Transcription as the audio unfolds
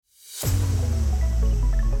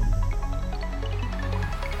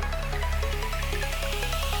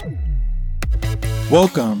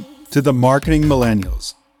Welcome to the Marketing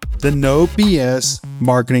Millennials, the No BS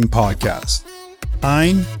Marketing Podcast.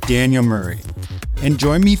 I'm Daniel Murray, and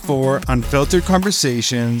join me for unfiltered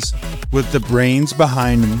conversations with the brains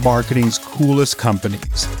behind marketing's coolest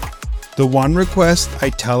companies. The one request I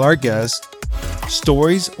tell our guests,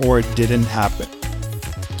 stories or it didn't happen.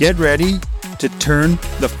 Get ready to turn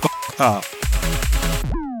the up.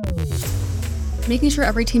 Making sure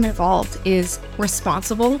every team involved is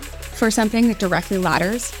responsible for something that directly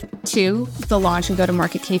ladders to the launch and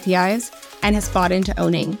go-to-market KPIs and has bought into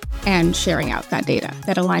owning and sharing out that data.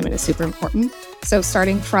 That alignment is super important. So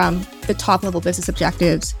starting from the top-level business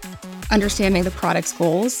objectives, understanding the product's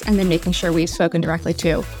goals, and then making sure we've spoken directly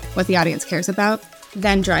to what the audience cares about,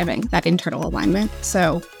 then driving that internal alignment.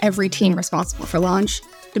 So every team responsible for launch,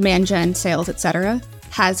 demand gen, sales, etc.,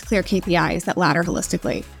 has clear KPIs that ladder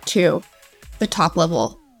holistically to the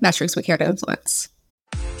top-level metrics we care to influence.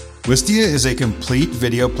 Wistia is a complete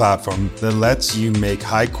video platform that lets you make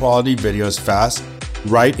high-quality videos fast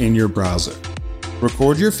right in your browser.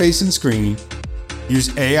 Record your face and screen,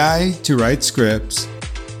 use AI to write scripts,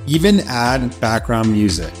 even add background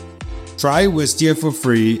music. Try Wistia for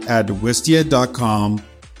free at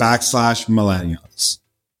wistia.com/millennials.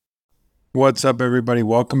 What's up, everybody?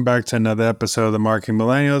 Welcome back to another episode of the Marketing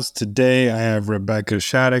Millennials. Today, I have Rebecca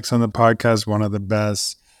Shaddix on the podcast, one of the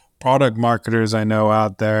best product marketers I know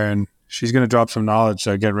out there, and she's going to drop some knowledge,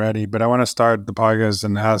 so get ready. But I want to start the podcast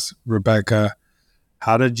and ask Rebecca,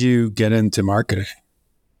 how did you get into marketing?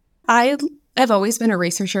 I have always been a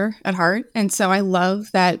researcher at heart, and so I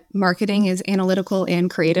love that marketing is analytical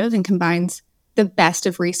and creative and combines the best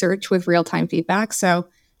of research with real-time feedback. So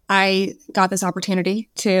I got this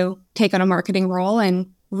opportunity to take on a marketing role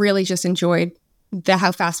and really just enjoyed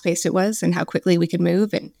how fast-paced it was and how quickly we could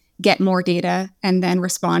move and get more data and then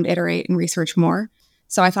respond, iterate, and research more.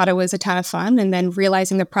 So I thought it was a ton of fun. And then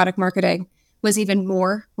realizing that product marketing was even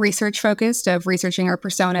more research-focused, of researching our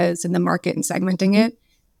personas in the market and segmenting it,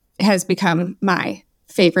 has become my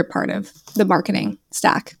favorite part of the marketing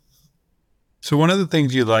stack. So one of the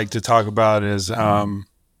things you like to talk about is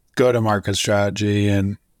go-to-market strategy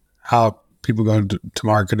and how people go to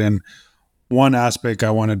market. And one aspect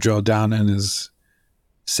I want to drill down in is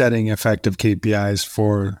setting effective KPIs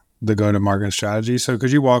for the go-to-market strategy. So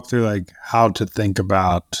could you walk through how to think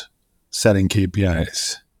about setting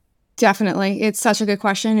KPIs? Definitely. It's such a good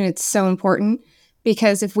question, and it's so important,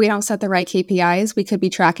 because if we don't set the right KPIs, we could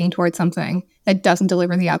be tracking towards something that doesn't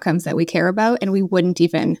deliver the outcomes that we care about, and we wouldn't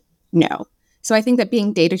even know. So I think that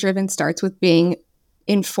being data-driven starts with being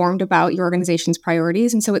informed about your organization's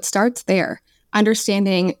priorities. And so it starts there,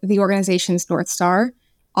 understanding the organization's North Star.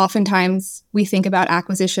 Oftentimes we think about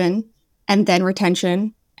acquisition and then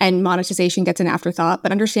retention, and monetization gets an afterthought,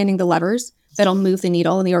 but understanding the levers that'll move the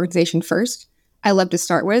needle in the organization first, I love to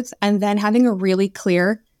start with, and then having a really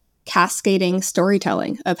clear cascading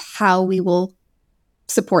storytelling of how we will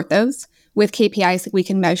support those with KPIs that we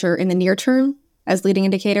can measure in the near term as leading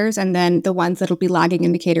indicators, and then the ones that'll be lagging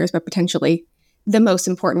indicators, but potentially the most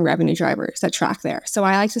important revenue drivers that track there. So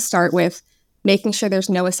I like to start with making sure there's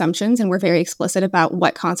no assumptions and we're very explicit about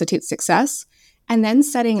what constitutes success, and then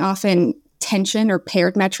setting often tension or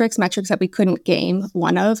paired metrics that we couldn't game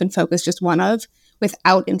one of and focus just one of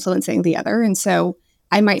without influencing the other. And so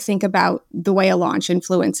I might think about the way a launch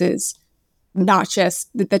influences not just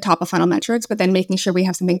the top of funnel metrics, but then making sure we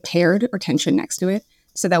have something paired or tension next to it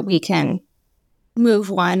so that we can move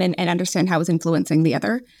one and understand how it's influencing the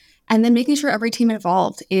other. And then making sure every team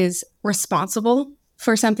involved is responsible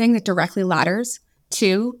for something that directly ladders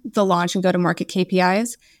to the launch and go-to-market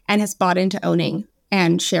KPIs and has bought into owning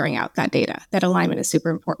and sharing out that data. That alignment is super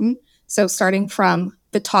important. So starting from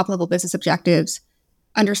the top-level business objectives,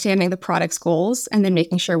 understanding the product's goals, and then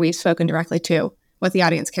making sure we've spoken directly to what the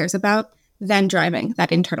audience cares about, then driving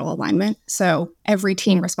that internal alignment. So every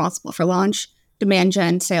team responsible for launch, demand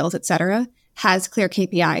gen, sales, etc., has clear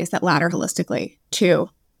KPIs that ladder holistically to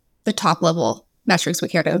the top-level metrics we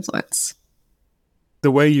care to influence.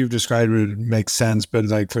 The way you've described it makes sense, but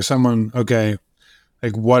for someone, okay,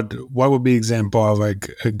 what would be example of a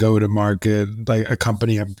go-to-market, a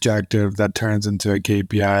company objective that turns into a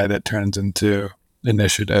KPI that turns into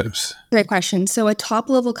initiatives? Great question. So a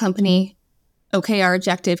top-level company OKR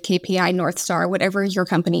objective, KPI, North Star, whatever your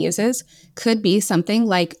company uses, could be something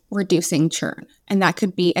like reducing churn. And that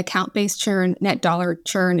could be account-based churn, net dollar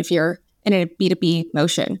churn if you're in a B2B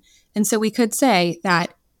motion. And so we could say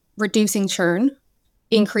that reducing churn,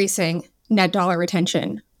 increasing net dollar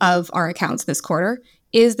retention of our accounts this quarter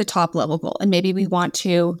is the top level goal. And maybe we want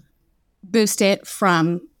to boost it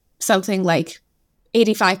from something like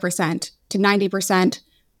 85% to 90%,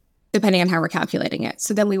 depending on how we're calculating it.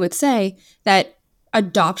 So then we would say that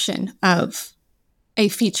adoption of a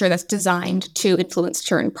feature that's designed to influence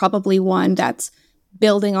churn, probably one that's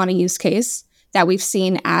building on a use case that we've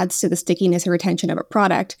seen adds to the stickiness and retention of a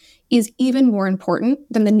product, is even more important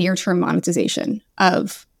than the near-term monetization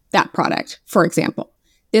of that product, for example.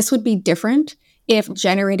 This would be different if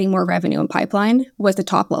generating more revenue in pipeline was the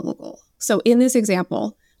top-level goal. So in this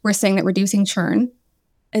example, we're saying that reducing churn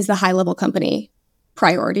is the high-level company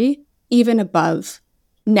priority, even above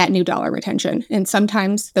net new dollar retention. And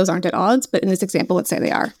sometimes those aren't at odds, but in this example, let's say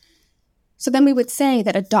they are. So then we would say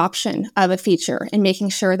that adoption of a feature and making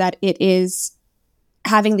sure that it is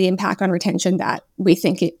having the impact on retention that we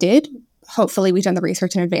think it did. Hopefully we've done the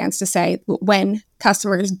research in advance to say when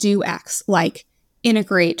customers do X, like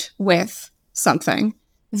integrate with something,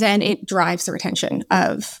 then it drives the retention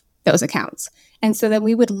of those accounts. And so then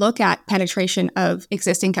we would look at penetration of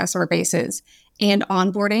existing customer bases and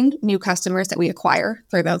onboarding new customers that we acquire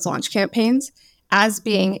through those launch campaigns as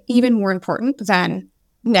being even more important than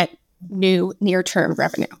net new near-term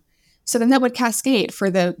revenue. So then that would cascade for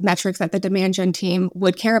the metrics that the demand gen team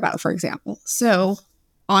would care about, for example. So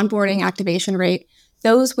onboarding, activation rate,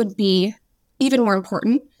 those would be even more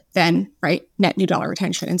important than, right, net new dollar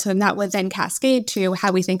retention. And so that would then cascade to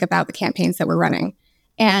how we think about the campaigns that we're running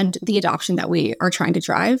and the adoption that we are trying to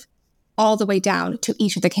drive all the way down to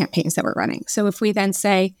each of the campaigns that we're running. So if we then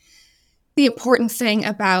say the important thing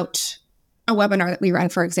about a webinar that we run,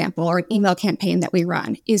 for example, or an email campaign that we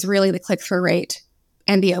run is really the click-through rate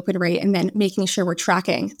and the open rate, and then making sure we're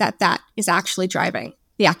tracking that that is actually driving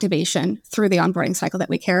the activation through the onboarding cycle that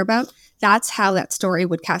we care about. That's how that story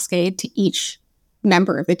would cascade to each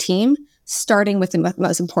member of the team, starting with the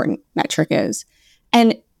most important metric is.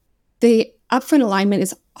 And the upfront alignment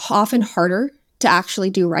is often harder to actually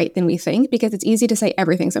do right than we think, because it's easy to say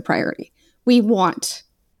everything's a priority. We want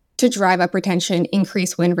to drive up retention,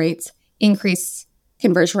 increase win rates, increase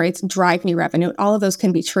conversion rates, drive new revenue. All of those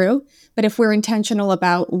can be true. But if we're intentional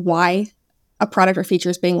about why a product or feature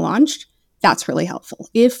is being launched, that's really helpful.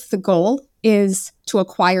 If the goal is to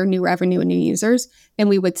acquire new revenue and new users, then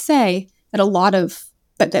we would say that a lot of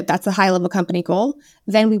that's a high-level company goal.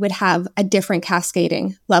 Then we would have a different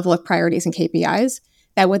cascading level of priorities and KPIs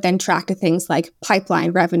that would then track to things like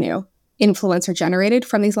pipeline revenue, influencer generated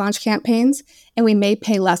from these launch campaigns. And we may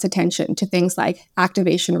pay less attention to things like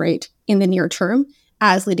activation rate in the near term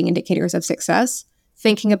as leading indicators of success,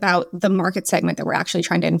 thinking about the market segment that we're actually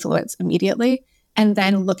trying to influence immediately, and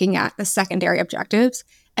then looking at the secondary objectives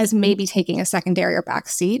as maybe taking a secondary or back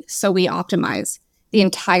seat. So we optimize the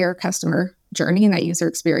entire customer journey and that user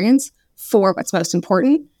experience for what's most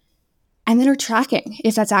important. And then we're tracking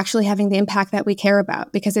if that's actually having the impact that we care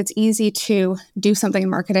about, because it's easy to do something in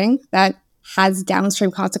marketing that has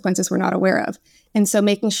downstream consequences we're not aware of. And so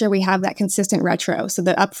making sure we have that consistent retro. So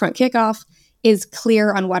the upfront kickoff is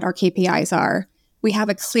clear on what our KPIs are. We have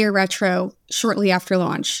a clear retro shortly after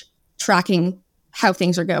launch, tracking how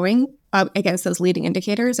things are going against those leading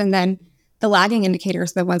indicators. And then the lagging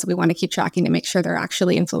indicators are the ones that we want to keep tracking to make sure they're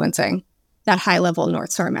actually influencing that high-level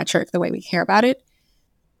North Star metric the way we care about it.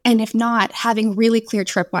 And if not, having really clear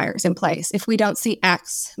tripwires in place. If we don't see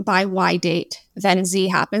X by Y date, then Z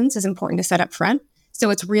happens is important to set up front. So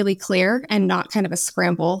it's really clear and not kind of a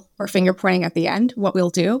scramble or finger pointing at the end what we'll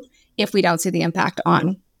do if we don't see the impact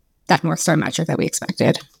on that North Star metric that we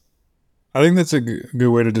expected. I think that's a good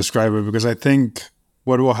way to describe it, because I think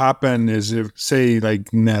what will happen is if, say,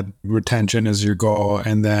 like net retention is your goal,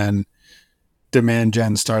 and then demand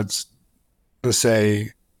gen starts to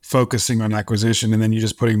say focusing on acquisition, and then you're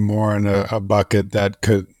just putting more in a bucket that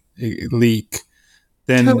could leak,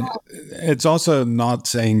 then it's also not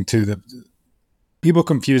saying to the people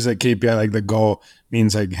confuse that KPI, like the goal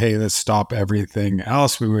means like, hey, let's stop everything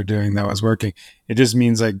else we were doing that was working. It just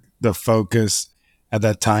means like the focus at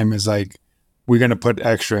that time is like, we're going to put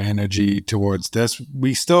extra energy towards this.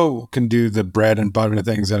 We still can do the bread and butter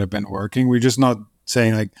things that have been working. We're just not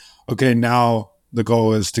saying like, okay, now the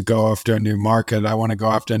goal is to go after a new market. I want to go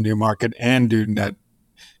after a new market and do that.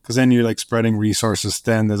 Because then you're like spreading resources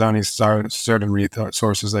thin. There's only certain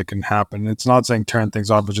resources that can happen. It's not saying turn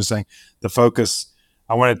things off, but just saying the focus.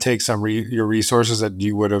 I want to take some your resources that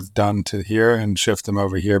you would have done to here and shift them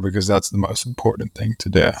over here, because that's the most important thing to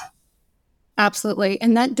do. Absolutely.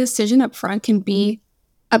 And that decision up front can be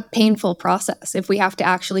a painful process if we have to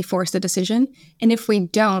actually force the decision. And if we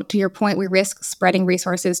don't, to your point, we risk spreading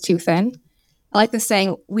resources too thin. I like the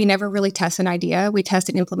saying, we never really test an idea. We test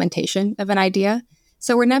an implementation of an idea.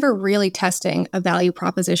 So we're never really testing a value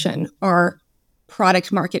proposition or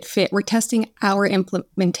product market fit. We're testing our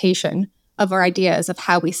implementation of our ideas of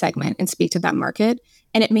how we segment and speak to that market.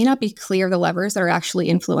 And it may not be clear the levers that are actually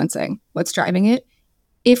influencing what's driving it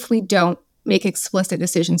if we don't make explicit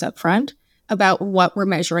decisions up front about what we're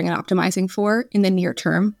measuring and optimizing for in the near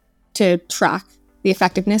term to track the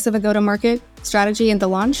effectiveness of a go-to-market strategy in the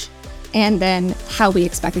launch, and then how we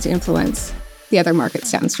expect it to influence the other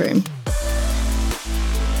markets downstream.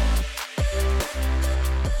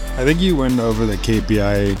 I think you went over the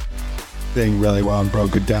KPI thing really well and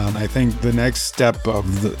broke it down. I think the next step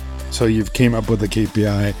so you've came up with the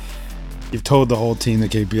KPI, you've told the whole team the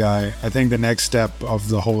KPI. I think the next step of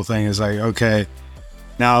the whole thing is like, okay,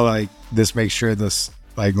 now like this makes sure this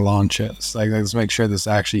like launches, like let's make sure this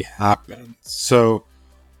actually happens. So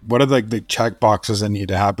what are like the check boxes that need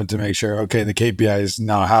to happen to make sure, okay, the KPI is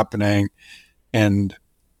now happening, and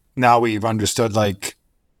now we've understood like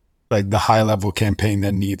the high level campaign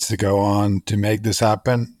that needs to go on to make this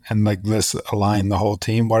happen, and like let's align the whole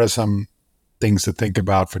team. What are some things to think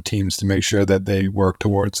about for teams to make sure that they work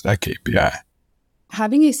towards that KPI?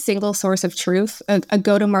 Having a single source of truth, a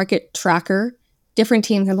go-to-market tracker. Different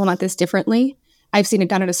teams implement this differently. I've seen it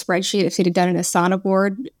done in a spreadsheet. I've seen it done in a Asana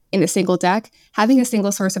board, in a single deck. Having a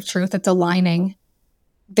single source of truth that's aligning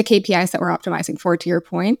the KPIs that we're optimizing for, to your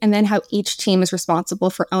point, and then how each team is responsible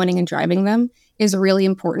for owning and driving them is really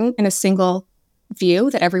important in a single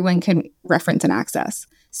view that everyone can reference and access.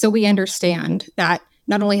 So we understand that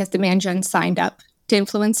not only has demand gen signed up to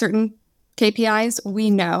influence certain KPIs, we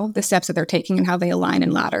know the steps that they're taking and how they align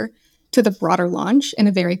and ladder to the broader launch in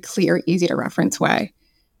a very clear, easy to reference way.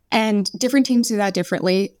 And different teams do that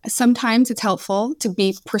differently. Sometimes it's helpful to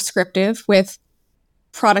be prescriptive with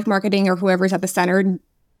product marketing or whoever's at the center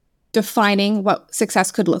defining what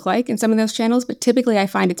success could look like in some of those channels. But typically I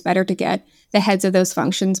find it's better to get the heads of those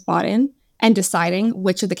functions bought in and deciding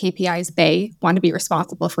which of the KPIs they want to be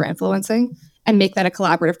responsible for influencing, and make that a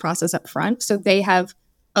collaborative process up front. So they have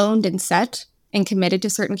owned and set and committed to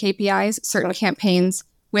certain KPIs, certain campaigns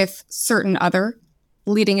with certain other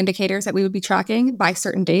leading indicators that we would be tracking by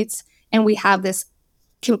certain dates. And we have this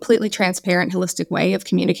completely transparent, holistic way of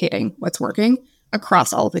communicating what's working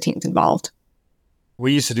across all of the teams involved.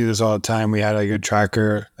 We used to do this all the time. We had like a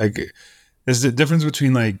tracker. Like, there's the difference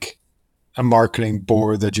between like a marketing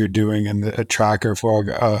board that you're doing and a tracker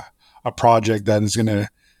for a project that is going to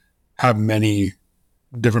have many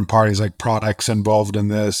different parties, like products involved in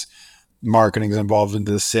this, marketing is involved in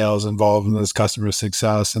this, sales involved in this, customer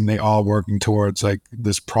success, and they all working towards like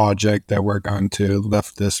this project that we're going to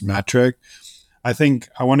lift this metric. I think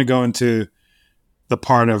I want to go into the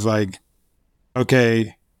part of like,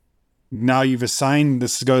 okay, now you've assigned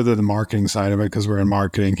this, to go to the marketing side of it because we're in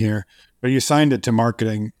marketing here, but you assigned it to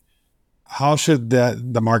marketing. How should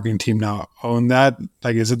the marketing team now own that?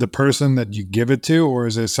 Like, is it the person that you give it to, or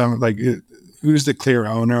is it some like who's the clear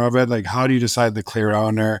owner of it? Like, how do you decide the clear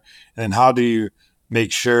owner, and how do you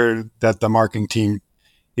make sure that the marketing team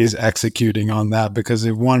is executing on that? Because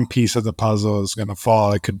if one piece of the puzzle is going to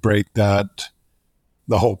fall, it could break the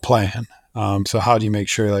whole plan. So how do you make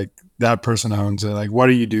sure like that person owns it? Like, what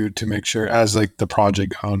do you do to make sure as like the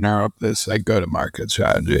project owner of this like go-to-market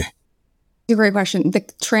strategy? It's a great question. The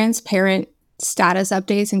transparent status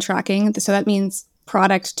updates and tracking. So that means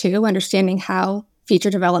product too, understanding how feature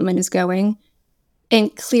development is going,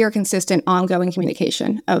 and clear, consistent, ongoing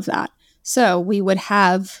communication of that. So we would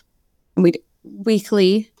have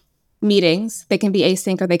weekly meetings. They can be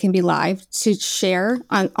async or they can be live to share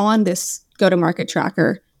on this go-to-market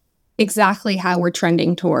tracker exactly how we're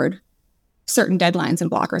trending toward certain deadlines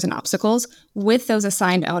and blockers and obstacles, with those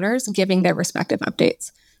assigned owners giving their respective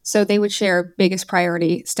updates. So they would share biggest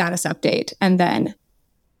priority status update, and then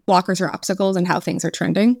blockers or obstacles and how things are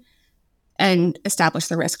trending, and establish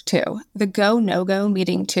the risk too. The go, no-go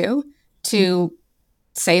meeting too, to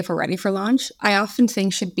say if we're ready for launch, I often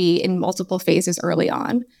think should be in multiple phases early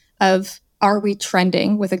on of, are we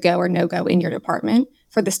trending with a go or no-go in your department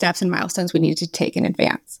for the steps and milestones we need to take in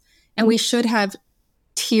advance? And we should have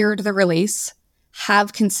tiered the release,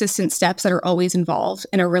 have consistent steps that are always involved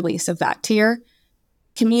in a release of that tier,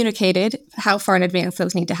 communicated how far in advance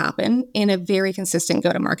those need to happen in a very consistent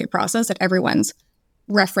go-to-market process that everyone's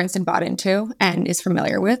referenced and bought into and is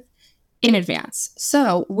familiar with in advance.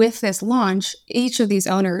 So with this launch, each of these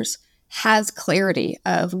owners has clarity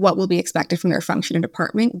of what will be expected from their function and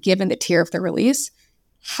department, given the tier of the release,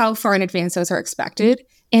 how far in advance those are expected,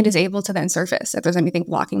 and is able to then surface if there's anything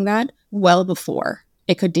blocking that well before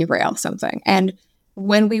it could derail something. And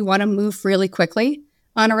when we want to move really quickly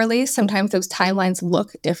on a release, sometimes those timelines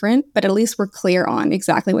look different, but at least we're clear on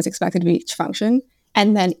exactly what's expected of each function.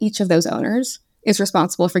 And then each of those owners is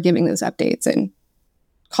responsible for giving those updates and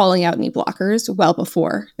calling out any blockers well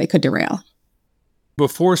before they could derail.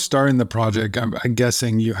 Before starting the project, I'm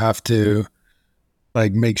guessing you have to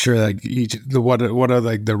like make sure like what are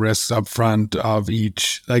like the risks up front of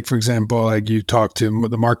each. Like for example, like you talk to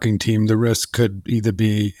the marketing team, the risk could either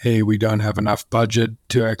be, hey, we don't have enough budget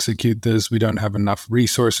to execute this, we don't have enough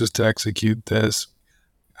resources to execute this.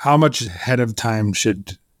 How much ahead of time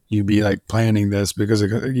should you be like planning this? Because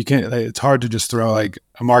you can't, like, it's hard to just throw like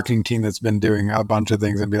a marketing team that's been doing a bunch of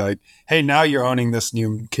things and be like, hey, now you're owning this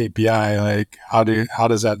new KPI. Like how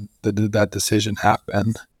does that decision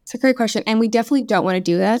happen? It's a great question. And we definitely don't want to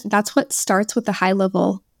do that. That's what starts with the high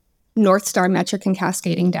level North Star metric and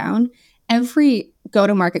cascading down. Every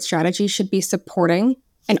go-to-market strategy should be supporting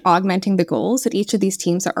and augmenting the goals that each of these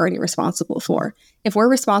teams are already responsible for. If we're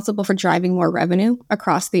responsible for driving more revenue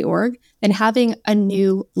across the org, then having a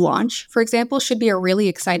new launch, for example, should be a really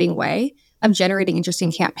exciting way of generating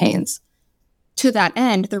interesting campaigns. To that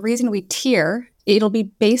end, the reason we tier, it'll be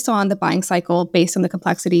based on the buying cycle, based on the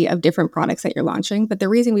complexity of different products that you're launching. But the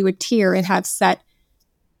reason we would tier and have set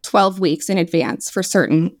 12 weeks in advance for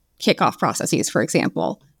certain kickoff processes, for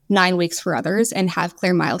example, 9 weeks for others, and have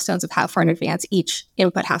clear milestones of how far in advance each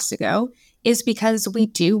input has to go, is because we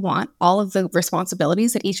do want all of the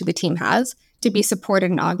responsibilities that each of the team has to be supported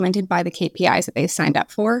and augmented by the KPIs that they've signed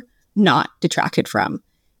up for, not detracted from.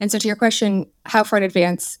 And so to your question, how far in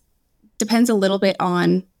advance depends a little bit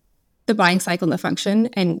on the buying cycle and the function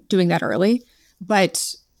and doing that early.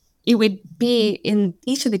 But it would be in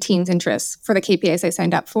each of the team's interests for the KPIs they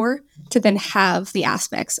signed up for to then have the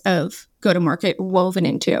aspects of go-to-market woven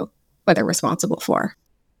into what they're responsible for.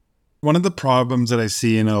 One of the problems that I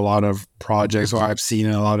see in a lot of projects, or I've seen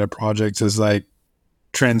in a lot of projects, is like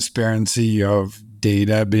transparency of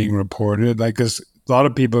data being reported. Like, because a lot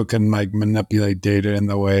of people can like manipulate data in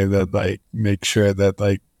the way that like make sure that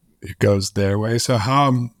like it goes their way. So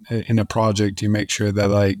how in a project do you make sure that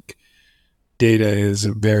like data is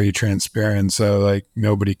very transparent, so like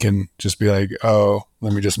nobody can just be like, oh,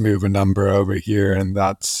 let me just move a number over here and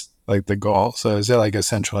that's like the goal? So is it like a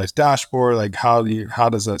centralized dashboard? Like how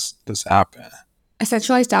does this happen? A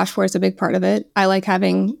centralized dashboard is a big part of it. I like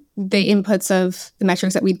having the inputs of the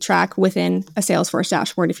metrics that we track within a Salesforce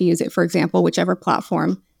dashboard if you use it, for example, whichever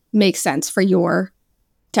platform makes sense for your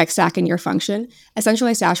tech stack and your function. A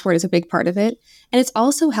centralized dashboard is a big part of it. And it's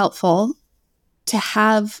also helpful to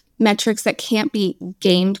have metrics that can't be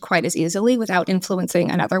gamed quite as easily without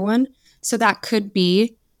influencing another one. So that could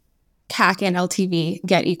be CAC and LTV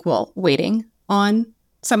get equal weighting on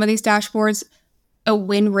some of these dashboards, a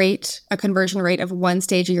win rate, a conversion rate of one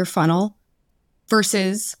stage of your funnel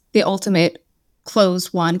versus the ultimate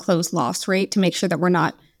close won, close lost rate, to make sure that we're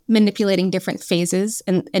not manipulating different phases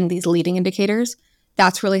and these leading indicators.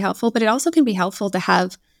 That's really helpful. But it also can be helpful to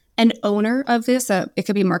have an owner of this. It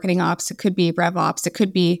could be marketing ops, it could be rev ops, it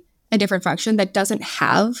could be a different function that doesn't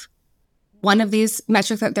have one of these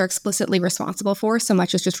metrics that they're explicitly responsible for so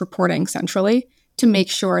much as just reporting centrally to make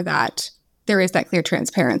sure that there is that clear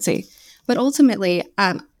transparency. But ultimately,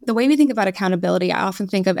 the way we think about accountability, I often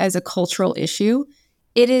think of as a cultural issue.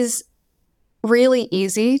 It is really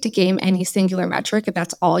easy to game any singular metric if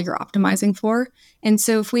that's all you're optimizing for. And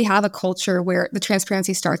so if we have a culture where the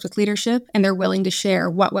transparency starts with leadership and they're willing to share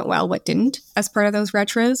what went well, what didn't as part of those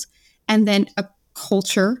retros, and then a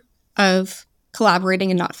culture of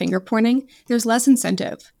collaborating and not finger pointing, there's less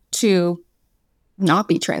incentive to not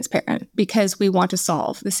be transparent because we want to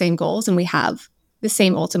solve the same goals and we have the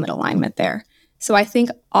same ultimate alignment there. So I think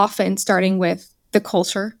often starting with the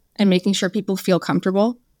culture and making sure people feel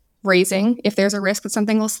comfortable raising if there's a risk that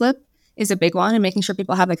something will slip is a big one, and making sure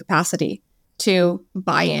people have the capacity to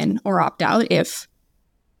buy in or opt out if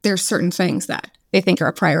there's certain things that they think are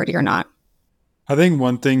a priority or not. I think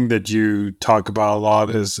one thing that you talk about a lot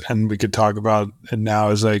is, and we could talk about it now,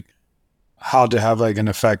 is like how to have like an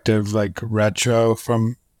effective like retro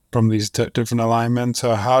from these different alignments.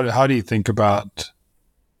 So how do you think about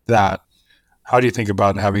that? How do you think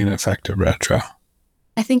about having an effective retro?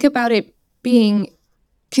 I think about it being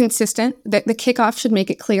consistent. The kickoff should make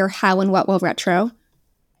it clear how and what will retro.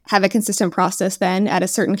 Have a consistent process then at a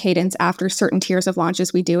certain cadence after certain tiers of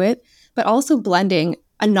launches we do it, but also blending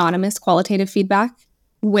anonymous qualitative feedback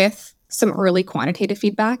with some early quantitative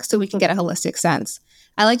feedback so we can get a holistic sense.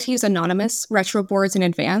 I like to use anonymous retro boards in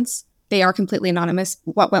advance. They are completely anonymous.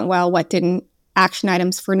 What went well, what didn't, action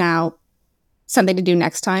items for now, something to do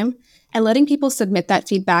next time, and letting people submit that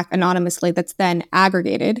feedback anonymously that's then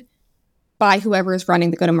aggregated by whoever is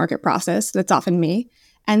running the go-to-market process. That's often me.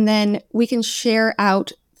 And then we can share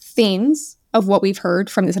out themes of what we've heard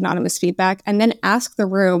from this anonymous feedback and then ask the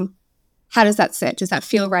room, how does that sit? Does that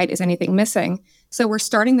feel right? Is anything missing? So we're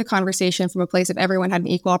starting the conversation from a place of everyone had an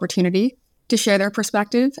equal opportunity to share their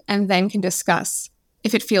perspective and then can discuss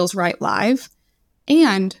if it feels right live,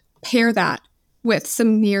 and pair that with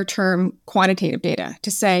some near-term quantitative data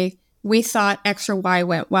to say, we thought X or Y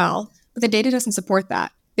went well, but the data doesn't support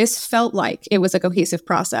that. This felt like it was a cohesive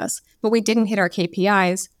process, but we didn't hit our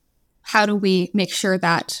KPIs. How do we make sure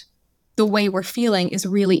that the way we're feeling is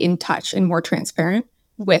really in touch and more transparent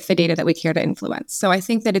with the data that we care to influence? So I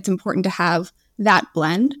think that it's important to have that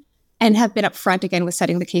blend and have been upfront again with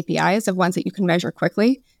setting the KPIs of ones that you can measure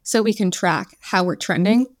quickly so we can track how we're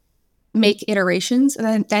trending, make iterations,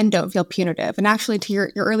 and then don't feel punitive. And actually, to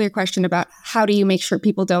your earlier question about how do you make sure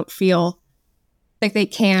people don't feel like they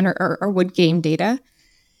can or would game data,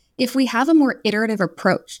 if we have a more iterative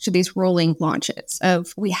approach to these rolling launches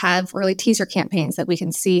of we have early teaser campaigns that we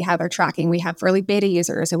can see how they're tracking, we have early beta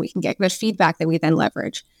users and we can get good feedback that we then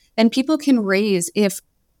leverage, then people can raise if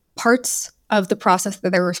parts of the process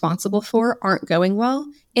that they're responsible for aren't going well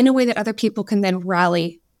in a way that other people can then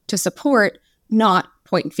rally to support, not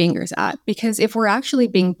point fingers at. Because if we're actually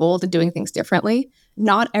being bold and doing things differently,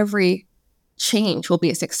 not every change will be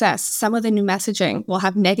a success. Some of the new messaging will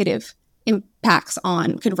have negative impacts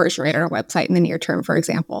on conversion rate on our website in the near term, for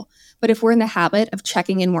example. But if we're in the habit of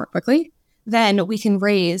checking in more quickly, then we can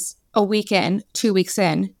raise a week in, 2 weeks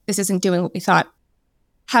in, this isn't doing what we thought.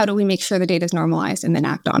 How do we make sure the data is normalized and then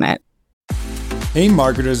act on it? Hey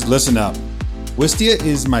marketers, listen up. Wistia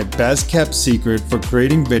is my best kept secret for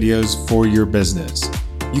creating videos for your business.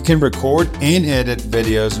 You can record and edit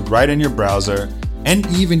videos right in your browser and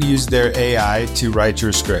even use their AI to write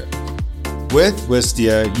your script. With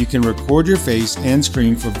Wistia, you can record your face and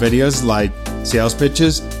screen for videos like sales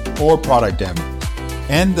pitches or product demos.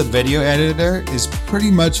 And the video editor is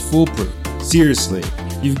pretty much foolproof. Seriously,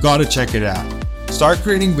 you've got to check it out. Start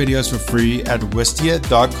creating videos for free at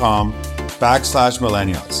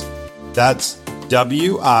wistia.com/millennials. That's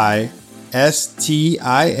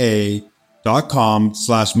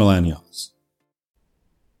WISTIA.com/millennials.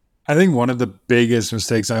 I think one of the biggest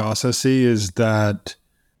mistakes I also see is that,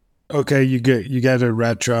 okay, you get a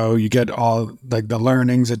retro, you get all like the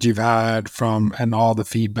learnings that you've had from and all the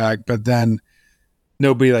feedback, but then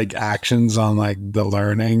nobody like actions on like the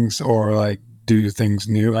learnings or like do things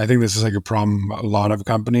new. I think this is like a problem a lot of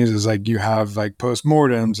companies is like you have like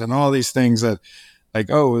postmortems and all these things that like,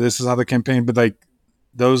 oh, this is how the campaign, but like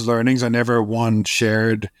those learnings are never one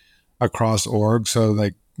shared across org. So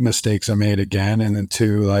like mistakes are made again. And then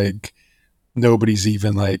two, like nobody's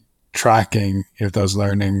even like tracking if those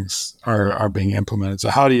learnings are being implemented.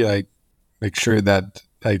 So how do you like make sure that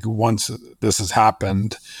like once this has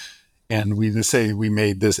happened and we just say we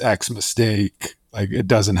made this X mistake, like it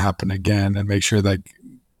doesn't happen again, and make sure like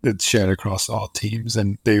it's shared across all teams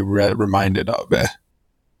and they reminded of it?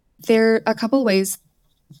 There are a couple ways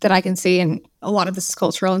that I can see, and a lot of this is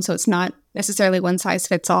cultural, and so it's not necessarily one size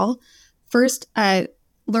fits all. First,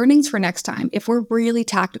 learnings for next time. If we're really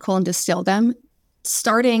tactical and distill them,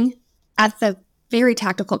 starting at the very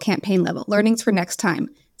tactical campaign level, learnings for next time,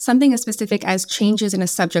 something as specific as changes in a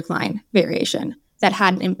subject line variation that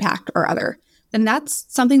had an impact or other, then that's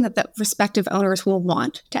something that the respective owners will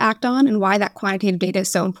want to act on, and why that quantitative data is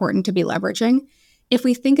so important to be leveraging. If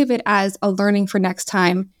we think of it as a learning for next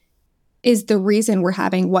time is the reason we're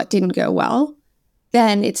having what didn't go well,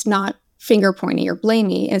 then it's not finger pointing or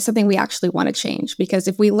blamey. It's something we actually want to change, because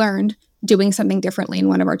if we learned doing something differently in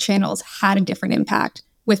one of our channels had a different impact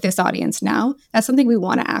with this audience now, that's something we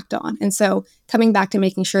want to act on. And so coming back to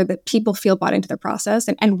making sure that people feel bought into the process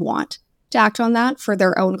and want to act on that for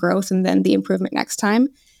their own growth and then the improvement next time,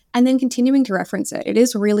 and then continuing to reference it. It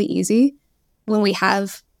is really easy when we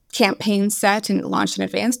have campaigns set and launched in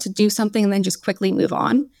advance to do something and then just quickly move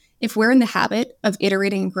on. If we're in the habit of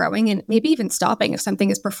iterating and growing and maybe even stopping if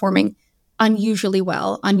something is performing unusually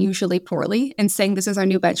well, unusually poorly, and saying this is our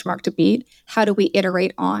new benchmark to beat, how do we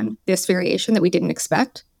iterate on this variation that we didn't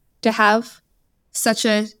expect to have such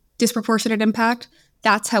a disproportionate impact?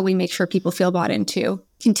 That's how we make sure people feel bought into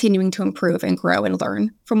continuing to improve and grow and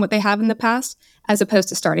learn from what they have in the past, as opposed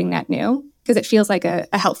to starting that new, because it feels like a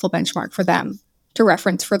helpful benchmark for them to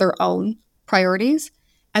reference for their own priorities,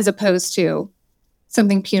 as opposed to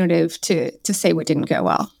something punitive to say what didn't go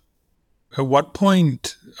well. At what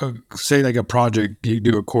point, say like a project, you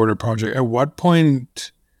do a quarter project, at what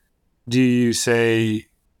point do you say,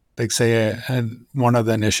 like say one of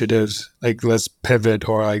the initiatives, like let's pivot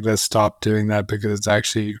or like let's stop doing that because it's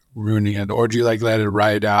actually ruining it? Or do you like let it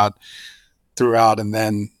ride out throughout and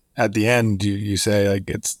then at the end you say like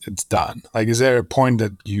it's done? Like is there a point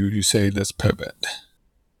that you say let's pivot?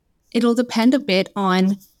 It'll depend a bit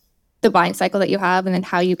on the buying cycle that you have and then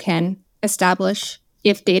how you can establish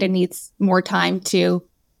if data needs more time to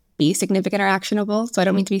be significant or actionable. So I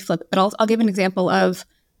don't mean to be flippant, but I'll give an example of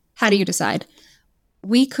how do you decide?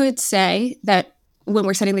 We could say that when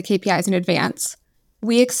we're setting the KPIs in advance,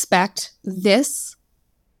 we expect this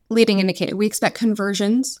leading indicator. We expect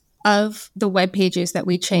conversions of the web pages that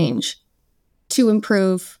we change to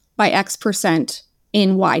improve by X%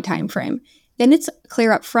 in Y timeframe. Then it's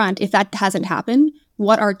clear up front, if that hasn't happened,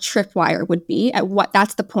 what our tripwire would be at what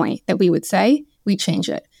that's the point that we would say we change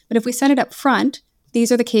it. But if we set it up front,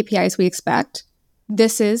 these are the KPIs we expect.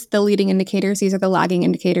 This is the leading indicators. These are the lagging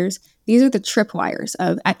indicators. These are the tripwires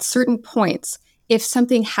of at certain points, if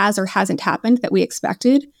something has or hasn't happened that we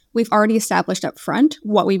expected, we've already established up front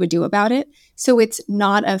what we would do about it. So it's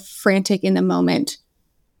not a frantic in the moment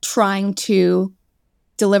trying to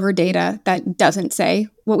deliver data that doesn't say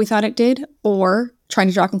what we thought it did or trying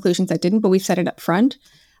to draw conclusions that didn't, but we've set it up front.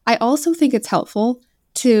 I also think it's helpful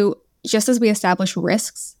to, just as we establish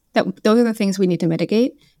risks, that those are the things we need to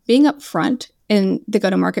mitigate, being upfront in the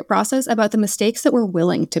go-to-market process about the mistakes that we're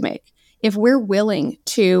willing to make. If we're willing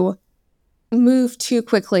to move too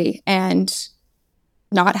quickly and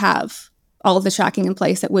not have all of the tracking in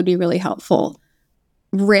place that would be really helpful,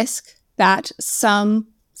 risk that some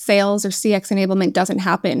sales or CX enablement doesn't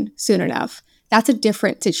happen soon enough, that's a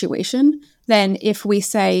different situation than if we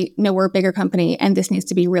say, no, we're a bigger company and this needs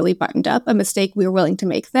to be really buttoned up. A mistake we were willing to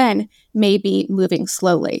make then may be moving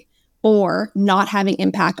slowly or not having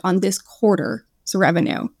impact on this quarter's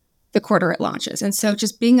revenue, the quarter it launches. And so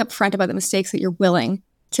just being upfront about the mistakes that you're willing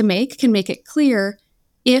to make can make it clear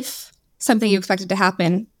if something you expected to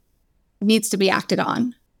happen needs to be acted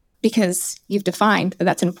on because you've defined that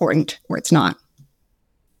that's important or it's not.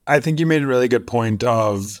 I think you made a really good point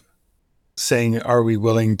of saying, are we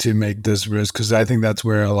willing to make this risk? Because I think that's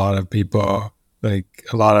where a lot of people, like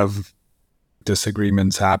a lot of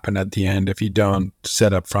disagreements happen at the end if you don't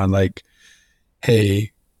set up front, like,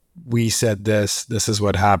 hey, we said this is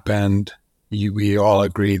what happened. We all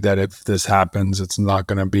agree that if this happens, it's not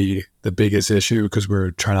going to be the biggest issue because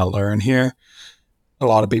we're trying to learn here. A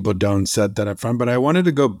lot of people don't set that up front, but I wanted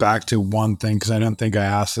to go back to one thing because I don't think I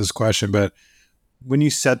asked this question, but when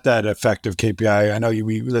you set that effective KPI, I know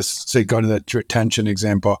let's say go to the retention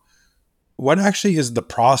example. What actually is the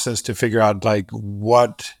process to figure out like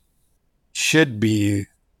what should be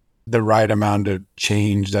the right amount of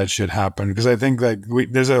change that should happen? Because I think like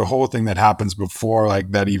there's a whole thing that happens before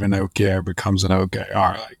like that even OKR becomes an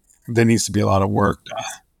OKR. Like there needs to be a lot of work done.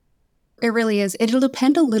 It really is. It'll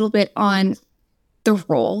depend a little bit on the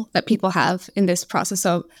role that people have in this process.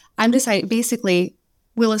 So I'm deciding basically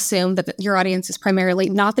we'll assume that your audience is primarily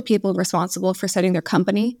not the people responsible for setting their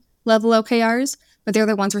company level OKRs, but they're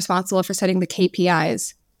the ones responsible for setting the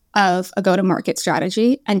KPIs of a go-to-market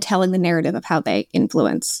strategy and telling the narrative of how they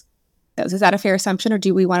influence those. Is that a fair assumption or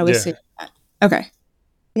do we want to assume that? Okay.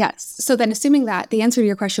 Yes. So then assuming that, the answer to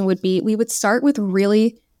your question would be we would start with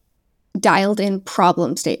really dialed in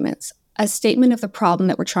problem statements, a statement of the problem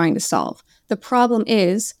that we're trying to solve. The problem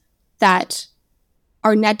is that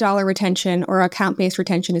our net dollar retention or account-based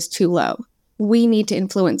retention is too low. We need to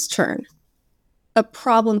influence churn. A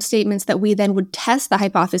problem statements that we then would test the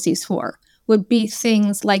hypotheses for would be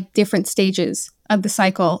things like different stages of the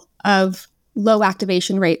cycle of low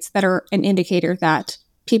activation rates that are an indicator that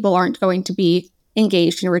people aren't going to be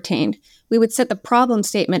engaged and retained. We would set the problem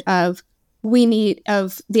statement of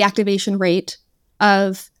the activation rate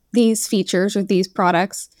of these features or these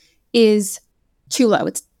products is too low.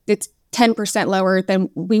 It's 10% lower than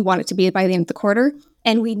we want it to be by the end of the quarter.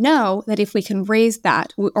 And we know that if we can raise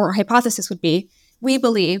that, or our hypothesis would be, we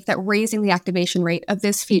believe that raising the activation rate of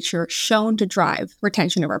this feature shown to drive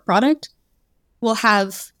retention of our product will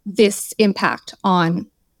have this impact on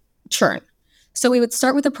churn. So we would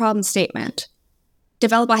start with a problem statement,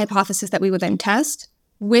 develop a hypothesis that we would then test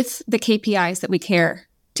with the KPIs that we care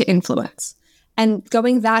to influence. And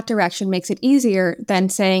going that direction makes it easier than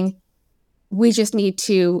saying, we just need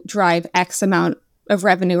to drive X amount of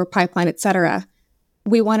revenue or pipeline, et cetera.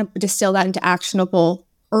 We want to distill that into actionable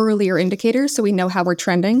earlier indicators so we know how we're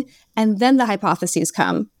trending. And then the hypotheses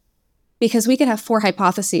come because we could have 4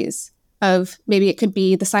 hypotheses of maybe it could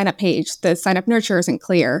be the sign-up page, the sign-up nurture isn't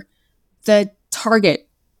clear, the target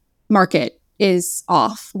market is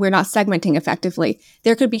off, we're not segmenting effectively.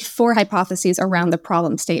 There could be 4 hypotheses around the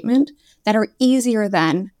problem statement that are easier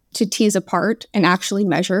then to tease apart and actually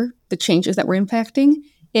measure the changes that we're impacting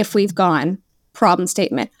if we've gone problem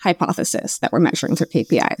statement hypothesis that we're measuring through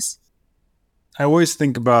KPIs. I always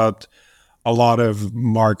think about a lot of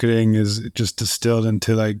marketing is just distilled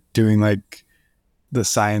into like doing like the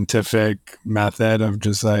scientific method of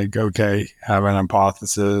just like, okay, have an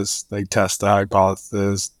hypothesis, like test the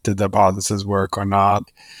hypothesis. Did the hypothesis work or not?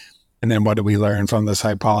 And then what do we learn from this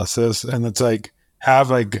hypothesis? And it's like, have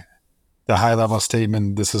like the high level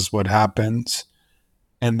statement, this is what happens.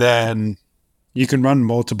 And then you can run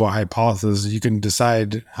multiple hypotheses. You can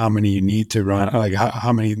decide how many you need to run, like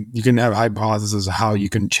how many, you can have hypotheses of how you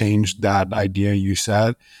can change that idea you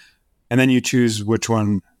said. And then you choose which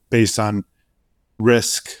one based on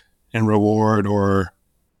risk and reward, or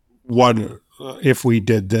what, if we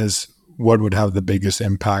did this, what would have the biggest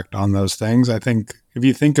impact on those things. I think if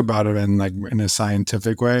you think about it in like in a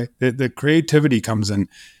scientific way, the creativity comes in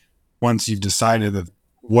once you've decided that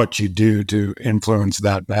what you do to influence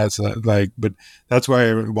that. That's like, but that's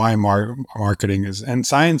why marketing is, and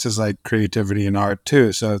science is like creativity and art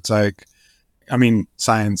too. So it's like, I mean,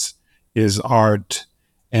 science is art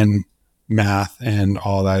and math and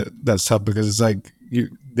all that stuff, because it's like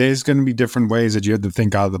there's going to be different ways that you have to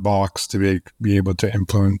think out of the box to be able to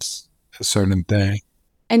influence a certain thing.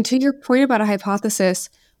 And to your point about a hypothesis,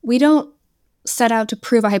 we don't set out to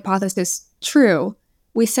prove a hypothesis true.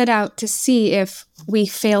 We set out to see if we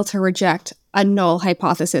fail to reject a null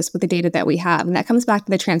hypothesis with the data that we have. And that comes back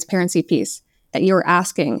to the transparency piece that you were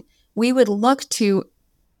asking. We would look to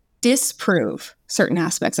disprove certain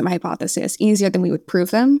aspects of a hypothesis easier than we would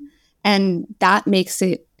prove them. And that makes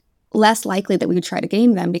it less likely that we would try to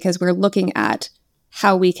game them, because we're looking at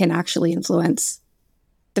how we can actually influence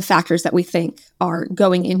the factors that we think are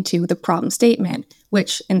going into the problem statement,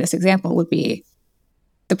 which in this example would be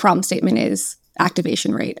the problem statement is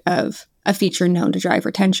activation rate of a feature known to drive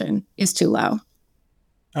retention is too low.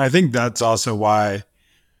 I think that's also why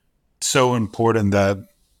it's so important that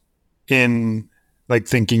in like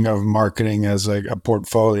thinking of marketing as like a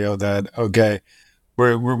portfolio, that, okay,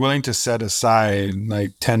 we're willing to set aside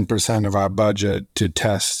like 10% of our budget to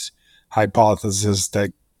test hypotheses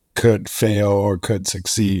that could fail or could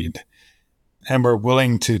succeed. And we're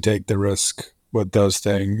willing to take the risk with those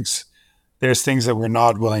things. There's things that we're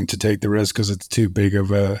not willing to take the risk because it's too big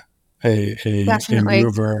of a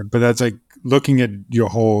mover. But that's like looking at your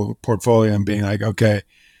whole portfolio and being like, okay,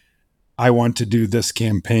 I want to do this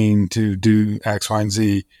campaign to do X, Y, and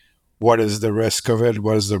Z. What is the risk of it?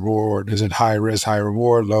 What is the reward? Is it high risk, high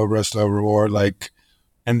reward, low risk, low reward? Like,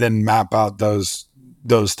 and then map out those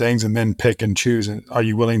things and then pick and choose. And are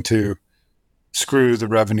you willing to screw the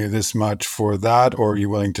revenue this much for that? Or are you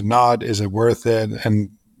willing to not? Is it worth it?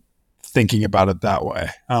 And thinking about it that way.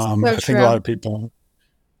 I think a lot of people,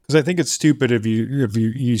 because I think it's stupid if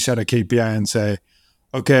you set a KPI and say,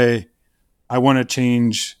 okay, I want to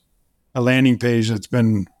change a landing page that's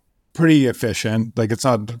been pretty efficient, like it's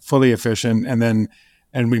not fully efficient, and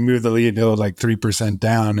we move the lead to like 3%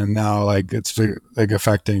 down, and now like it's like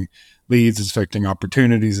affecting leads, it's affecting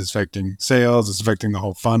opportunities, it's affecting sales, it's affecting the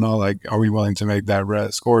whole funnel. Like, are we willing to make that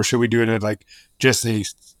risk, or should we do it at like just a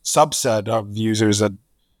subset of users that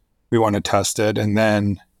we want to test it and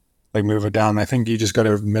then like move it down? I think you just got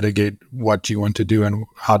to mitigate what you want to do and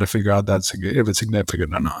how to figure out if it's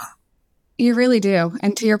significant or not. You really do.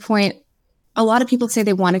 And to your point, a lot of people say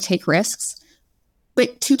they want to take risks,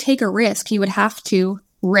 but to take a risk, you would have to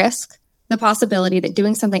risk the possibility that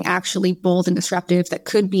doing something actually bold and disruptive that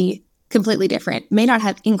could be completely different may not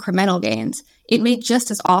have incremental gains. It may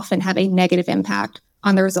just as often have a negative impact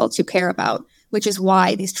on the results you care about, which is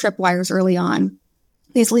why these tripwires early on,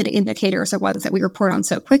 these lead indicators are ones that we report on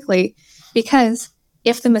so quickly, because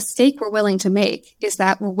if the mistake we're willing to make is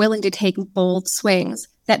that we're willing to take bold swings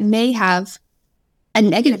that may have a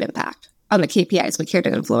negative impact on the KPIs we care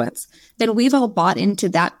to influence, then we've all bought into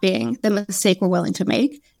that being the mistake we're willing to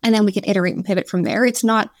make, and then we can iterate and pivot from there. It's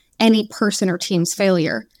not any person or team's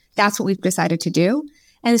failure. That's what we've decided to do.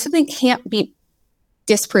 And if something can't be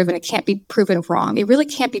disproven, it can't be proven wrong, it really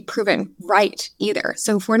can't be proven right either.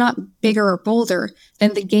 So if we're not bigger or bolder,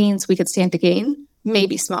 then the gains we could stand to gain may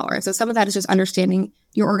be smaller. So some of that is just understanding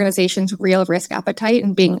your organization's real risk appetite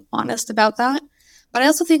and being honest about that. But I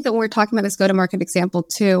also think that when we're talking about this go-to-market example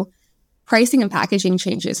too, pricing and packaging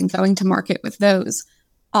changes and going to market with those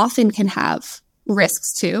often can have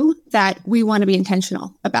risks too that we want to be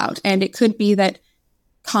intentional about. And it could be that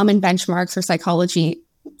common benchmarks or psychology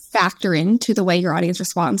factor into the way your audience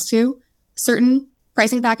responds to certain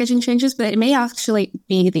pricing packaging changes, but it may actually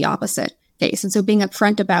be the opposite case. And so being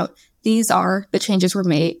upfront about these are the changes we're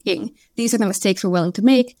making, these are the mistakes we're willing to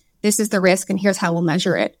make, this is the risk, and here's how we'll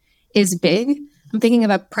measure it, is big. I'm thinking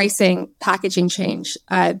of a pricing packaging change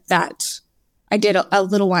that I did a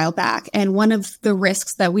little while back. And one of the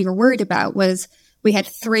risks that we were worried about was we had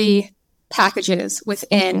 3 packages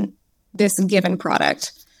within this given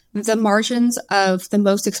product. the margins of the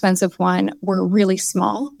most expensive one were really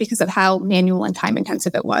small because of how manual and time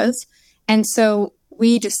intensive it was. And so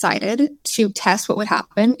we decided to test what would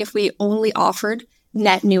happen if we only offered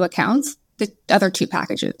net new accounts, the other two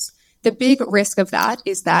packages. The big risk of that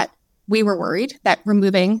is that we were worried that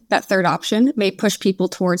removing that third option may push people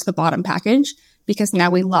towards the bottom package because now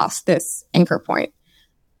we lost this anchor point.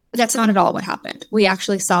 That's not at all what happened. We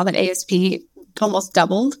actually saw that ASP almost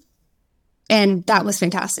doubled, and that was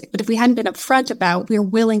fantastic. But if we hadn't been upfront about we're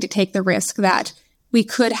willing to take the risk that we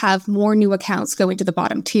could have more new accounts go into the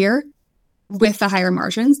bottom tier with the higher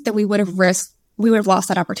margins, then we would have lost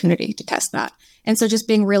that opportunity to test that. And so just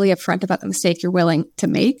being really upfront about the mistake you're willing to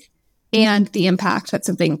make and the impact that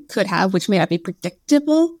something could have, which may not be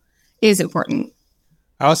predictable, is important.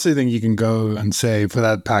 I also think you can go and say, for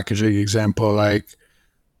that packaging example, like,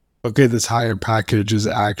 okay, this higher package is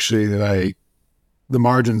actually like, the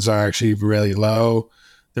margins are actually really low.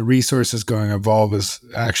 The resources going to evolve is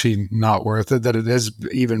actually not worth it, that it is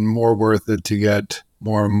even more worth it to get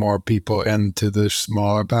more and more people into the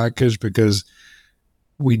smaller package because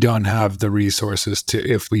we don't have the resources to,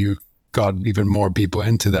 if we got even more people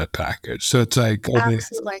into that package. So it's like,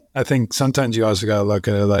 Absolutely. I think sometimes you also got to look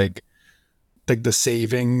at it like the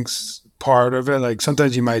savings part of it. Like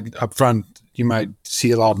sometimes you might upfront, you might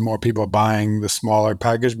see a lot more people buying the smaller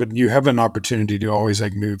package, but you have an opportunity to always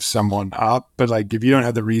like move someone up. But like if you don't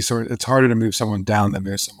have the resource, it's harder to move someone down than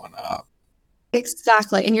move someone up.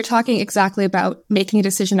 Exactly. And you're talking exactly about making a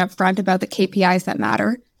decision up front about the KPIs that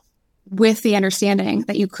matter with the understanding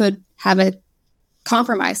that you could have a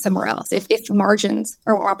compromise somewhere else. If margins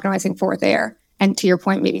are what we're optimizing for there, and to your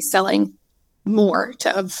point, maybe selling more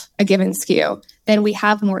of a given SKU, then we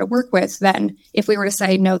have more to work with than if we were to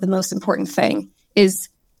say, no, the most important thing is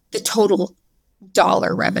the total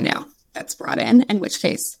dollar revenue that's brought in which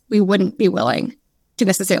case we wouldn't be willing to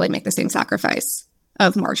necessarily make the same sacrifice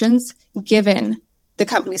of margins given the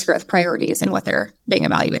company's growth priorities and what they're being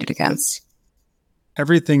evaluated against.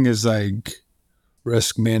 Everything is like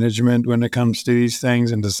risk management when it comes to these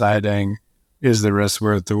things and deciding, is the risk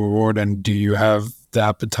worth the reward, and do you have the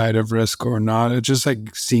appetite of risk or not? It's just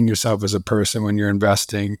like seeing yourself as a person when you're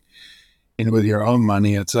investing in with your own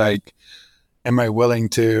money. It's like, am I willing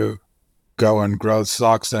to go and growth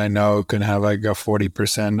stocks that I know can have like a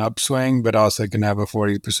 40% upswing, but also can have a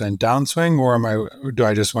 40% downswing? Or do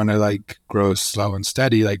I just want to like grow slow and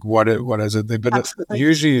steady? Like what is it? But Absolutely.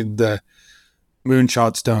 usually the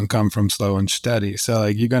moonshots don't come from slow and steady. So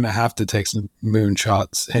like you're going to have to take some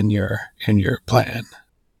moonshots in your plan.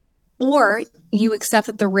 Or you accept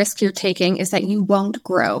that the risk you're taking is that you won't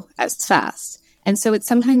grow as fast. And so it's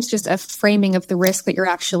sometimes just a framing of the risk that you're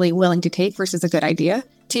actually willing to take versus a good idea.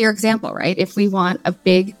 To your example, right? If we want a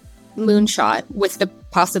big moonshot with the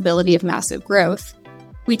possibility of massive growth,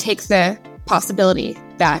 we take the possibility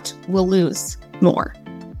that we'll lose more.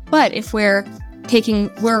 But if we're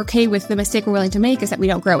okay with the mistake we're willing to make is that we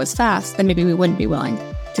don't grow as fast, then maybe we wouldn't be willing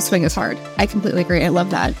to swing as hard. I completely agree. I love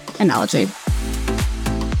that analogy.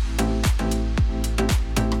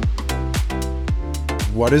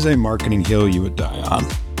 What is a marketing hill you would die on?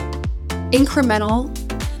 Incremental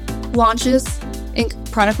launches,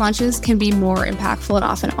 product launches can be more impactful and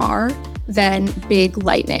often are than big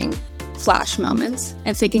lightning flash moments.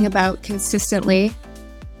 And thinking about consistently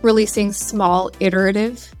releasing small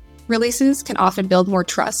iterative releases can often build more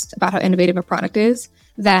trust about how innovative a product is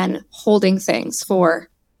than holding things for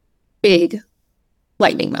big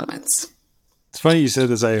lightning moments. It's funny you said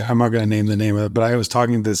this. I'm not going to name the name of it, but I was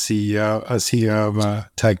talking to a CEO of a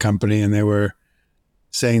tech company, and they were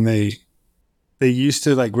saying they used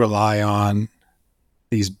to like rely on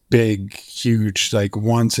these big, huge, like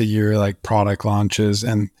once a year, like product launches,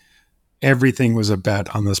 and everything was a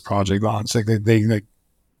bet on this project launch. Like they like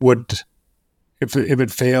would, if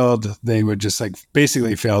it failed, they would just like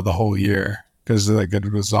basically fail the whole year because like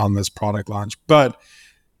it was on this product launch. But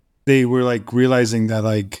they were like realizing that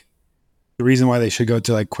like the reason why they should go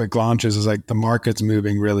to like quick launches is like the market's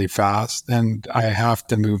moving really fast and I have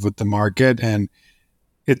to move with the market, and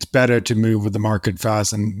it's better to move with the market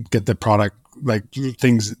fast and get the product like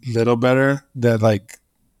things a little better, that like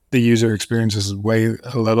the user experience is way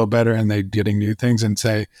a little better and they're getting new things, and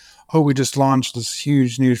say, oh, we just launched this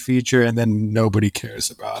huge new feature and then nobody cares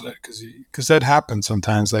about it because that happens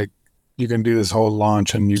sometimes. Like you can do this whole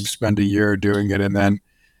launch and you spend a year doing it, and then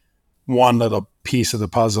one little piece of the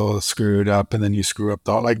puzzle is screwed up, and then you screw up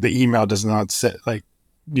like the email does not sit, like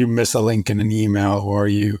you miss a link in an email, or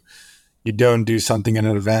you don't do something in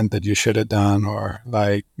an event that you should have done, or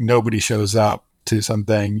like nobody shows up to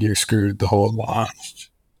something, you're screwed the whole launch.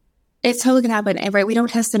 It's totally going to happen, right? We don't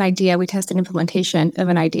test an idea, we test an implementation of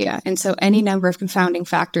an idea. And so any number of confounding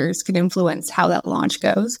factors could influence how that launch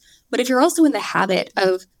goes. But if you're also in the habit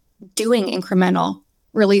of doing incremental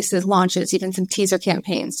releases, launches, even some teaser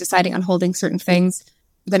campaigns, deciding on holding certain things,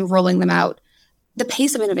 then rolling them out, the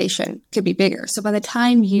pace of innovation could be bigger. So by the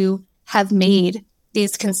time you have made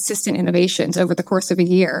these consistent innovations over the course of a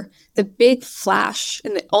year, the big flash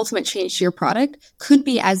and the ultimate change to your product could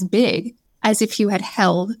be as big as if you had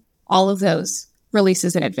held all of those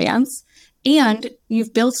releases in advance. And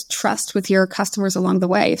you've built trust with your customers along the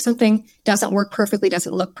way. If something doesn't work perfectly,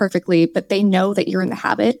 doesn't look perfectly, but they know that you're in the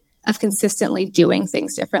habit of consistently doing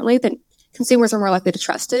things differently, then consumers are more likely to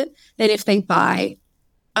trust it than if they buy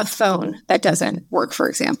a phone that doesn't work, for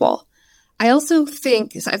example. I also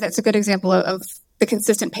think that's a good example of the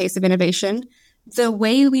consistent pace of innovation. The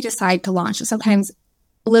way we decide to launch, sometimes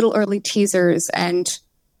little early teasers and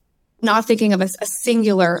not thinking of a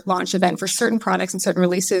singular launch event for certain products and certain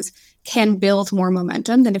releases can build more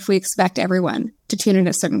momentum than if we expect everyone to tune in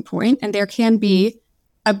at a certain point. And there can be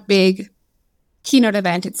a big keynote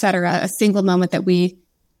event, et cetera, a single moment that we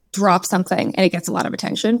drop something and it gets a lot of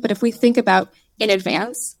attention. But if we think about in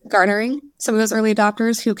advance, garnering some of those early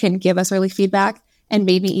adopters who can give us early feedback and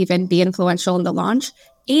maybe even be influential in the launch,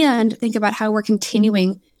 and think about how we're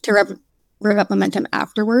continuing to rev up momentum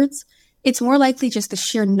afterwards, it's more likely just the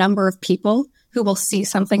sheer number of people who will see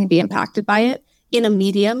something and be impacted by it in a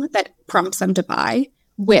medium that prompts them to buy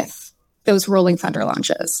with those rolling thunder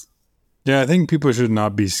launches. Yeah, I think people should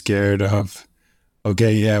not be scared of,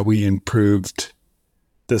 okay, yeah, we improved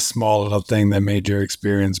this small little thing that made your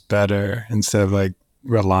experience better, instead of like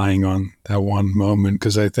relying on that one moment.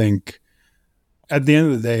 Because I think at the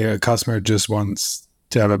end of the day, a customer just wants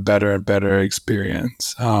to have a better and better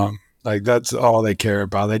experience. Like that's all they care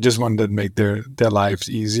about. They just want to make their lives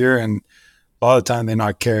easier. And a lot of the time they're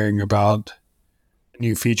not caring about a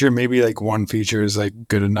new feature. Maybe like one feature is like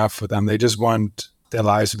good enough for them. They just want their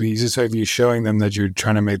lives to be easy. So if you're showing them that you're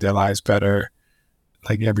trying to make their lives better,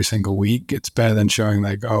 like every single week, it's better than showing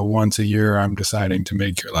like, oh, once a year, I'm deciding to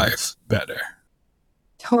make your life better.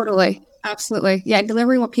 Totally. Absolutely. Yeah.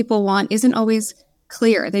 Delivering what people want isn't always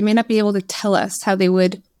clear. They may not be able to tell us how they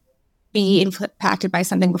would be impacted by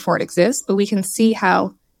something before it exists, but we can see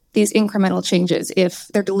how these incremental changes, if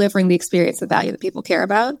they're delivering the experience, the value that people care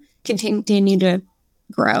about, continue to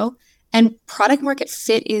grow. And product market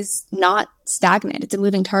fit is not stagnant. It's a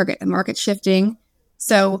moving target. The market's shifting.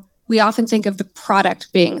 So we often think of the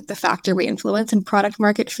product being the factor we influence in product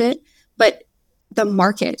market fit, but the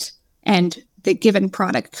market and the given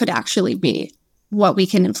product could actually be what we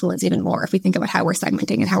can influence even more if we think about how we're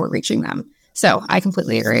segmenting and how we're reaching them. So I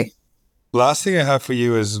completely agree. Last thing I have for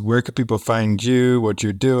you is, where could people find you, what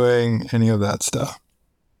you're doing, any of that stuff?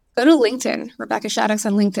 Go to LinkedIn, Rebecca Shaddix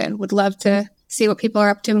on LinkedIn. Would love to see what people are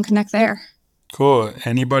up to and connect there. Cool.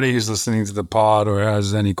 Anybody who's listening to the pod or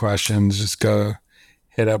has any questions, just go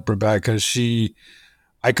hit up Rebecca.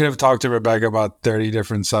 I could have talked to Rebecca about 30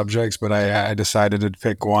 different subjects, but I decided to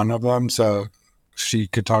pick one of them. So she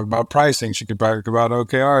could talk about pricing. She could talk about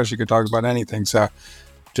OKR. She could talk about anything. So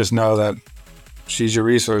just know that she's your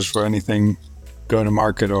resource for anything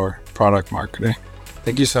go-to-market or product marketing.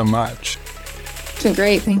 Thank you so much. It's been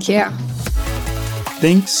great. Thank you.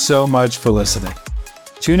 Thanks so much for listening.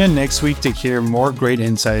 Tune in next week to hear more great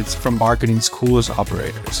insights from marketing's coolest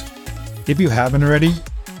operators. If you haven't already,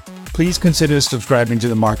 please consider subscribing to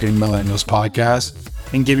the Marketing Millennials podcast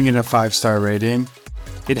and giving it a 5-star rating.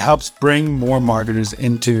 It helps bring more marketers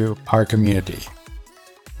into our community.